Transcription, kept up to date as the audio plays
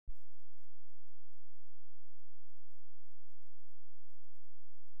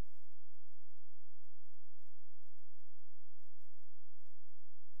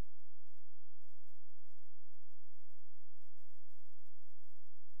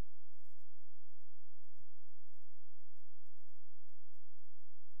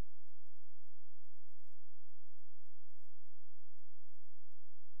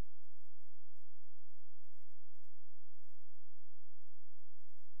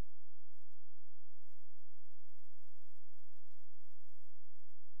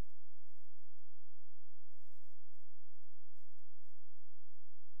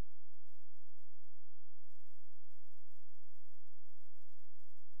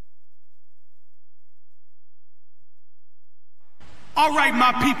All right,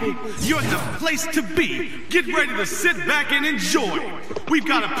 my people, you're in the place to be. Get ready to sit back and enjoy. We've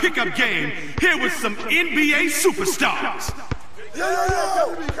got a pickup game here with some NBA superstars.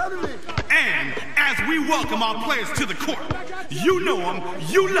 Come to me. And as we welcome our players to the court, you know them,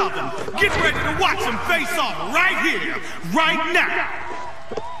 you love them. Get ready to watch them face off right here, right now.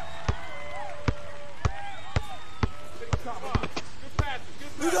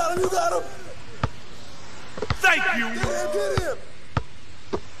 You got him. Thank you. Get him.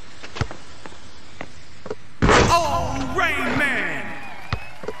 Oh, Rain Man.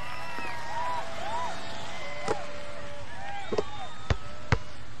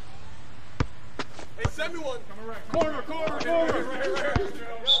 Hey, send me one. Corner.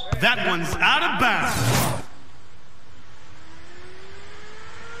 That one's out of bounds.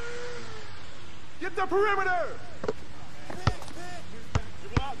 Get the perimeter.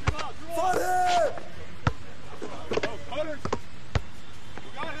 Fight him.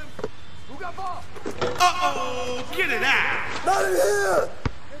 Who got ball? Uh-oh, get it out. Not in here.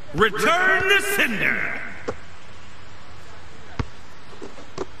 Return the sender.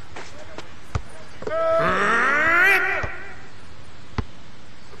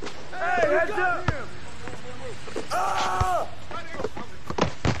 Hey, heads up. Ah!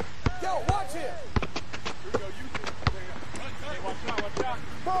 Yo, watch him.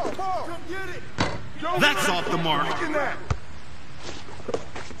 Ball. Come get it. That's off the mark. Look at that.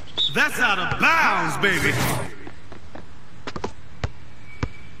 That's out of bounds, baby.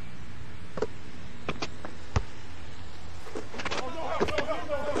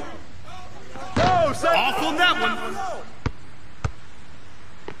 Off on that one.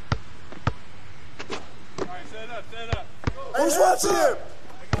 All right, set up. Who's watching him?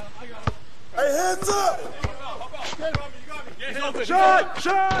 Hey, hands up. Shot.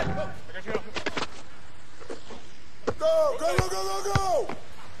 Go.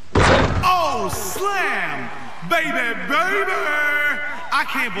 Oh, slam. Baby. I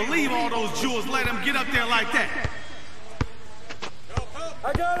can't believe all those jewels let him get up there like that.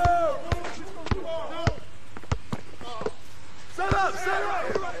 I got him. Set up.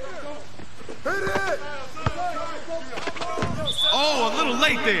 Hit it. Oh, a little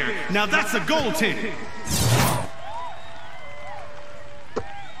late there. Now that's a goaltender.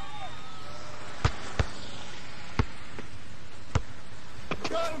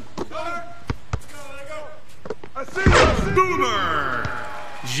 I see you. Boomer.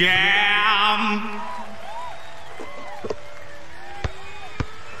 Jam.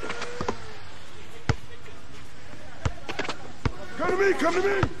 Come to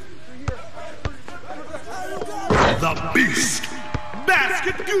me. The Beast.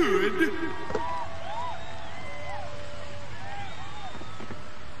 Basket good.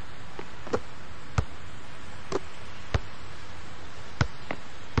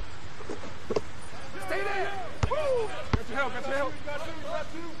 Stay there. Woo. Got your help.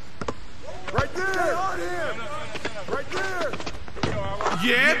 Right there. On him. Right there.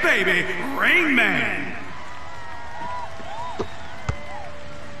 Yeah, baby. Rain Man.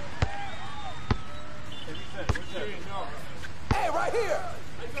 Hey, right here.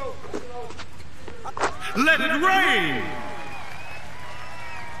 Let it rain.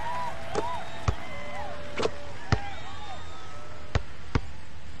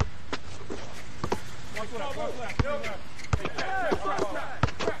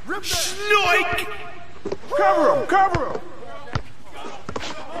 Schnoik. Cover him.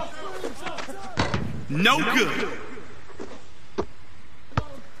 No good.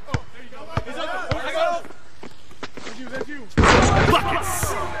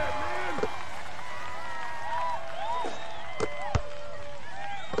 Buckets.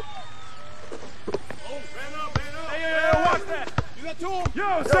 Watch that. You got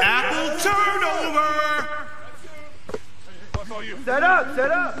two. Apple turnover. Set up.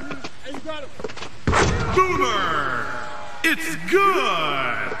 Hey, you got him. Boomer. It's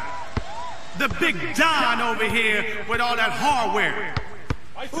good. The big Don over here with all that hardware.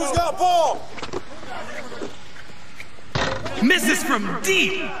 Who's got ball? Misses from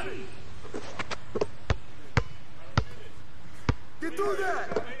deep. Get through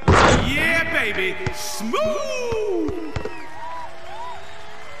that. Yeah, baby. Smooth.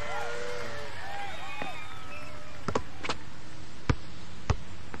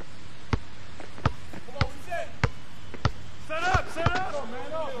 Set up. Oh,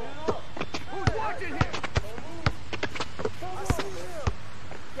 man up. Who's watching him? I see him.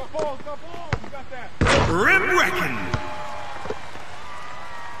 Got ball. You got that. Rim wrecking.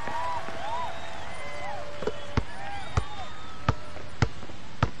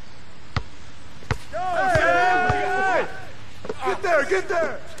 get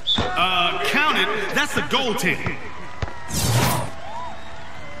there! Count it. That's a goaltend.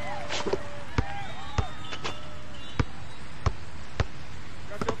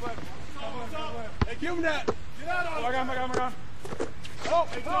 Hey, give him that! Get out of it! I got him.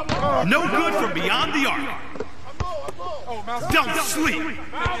 Oh, No good from beyond the arc. Oh, mouse. Don't sleep.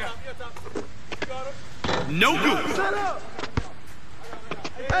 No good. Set up!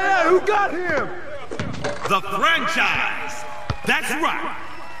 Hey, who got him? The franchise. That's right.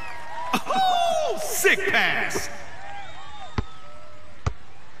 Oh, sick pass.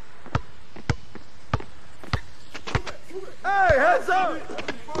 Hey, heads up!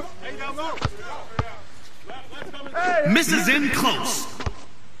 Hey, Misses in close.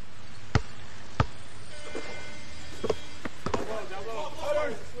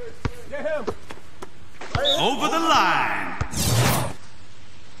 get him! Over the line.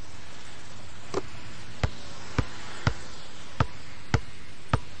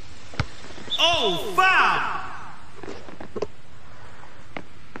 Oh, foul.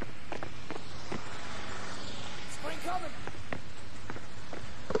 Spring coming!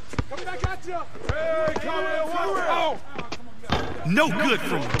 Coming back at you! Hey, coming! Oh! No good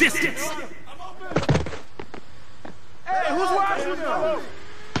from distance. Hey, who's watching him?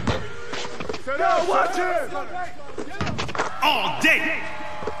 Yo, watch him! All day.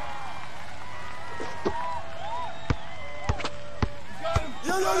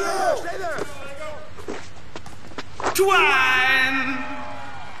 Yo! Stay there! Twine.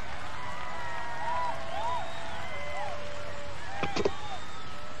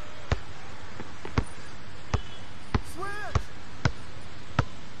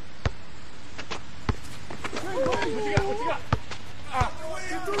 What you got?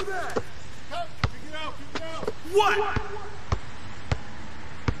 Get through that! What?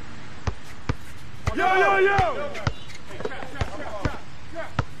 Yo!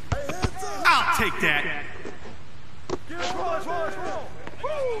 I'll take that.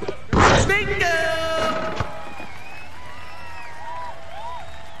 Roll! Bingo.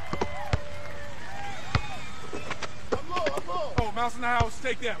 Oh, mouse in the house.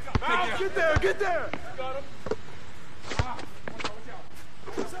 Take that. Get there!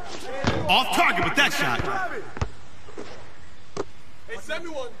 Off target with that shot. Hey, send me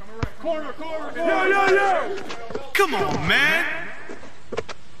one. Corner. Yo! Come on, man.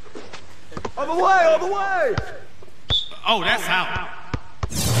 All the way! Oh, that's out.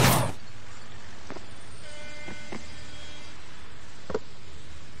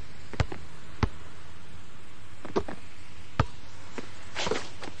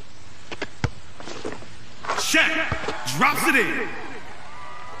 Check. Drops it in.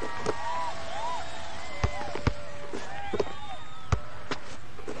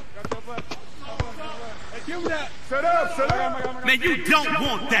 Hey, give him that. Set up. Man, you don't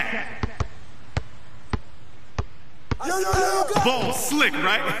want that. Yo! Ball slick,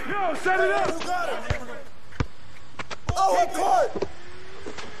 right? Yo, set it up. Oh, I'm caught.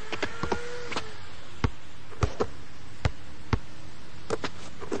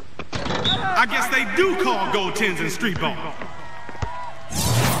 I guess they do call goaltends in street ball.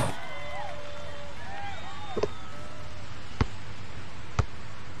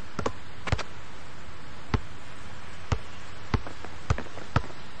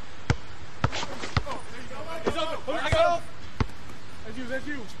 That's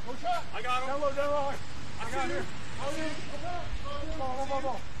you. No shot. I got him. Down low. I got him. Come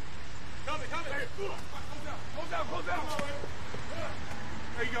on. Coming. Close down.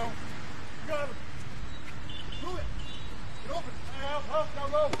 There you go. You got him. Move it. Get open. Up, down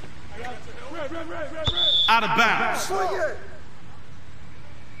low. I got it. Red. Out of bounds. Swing it.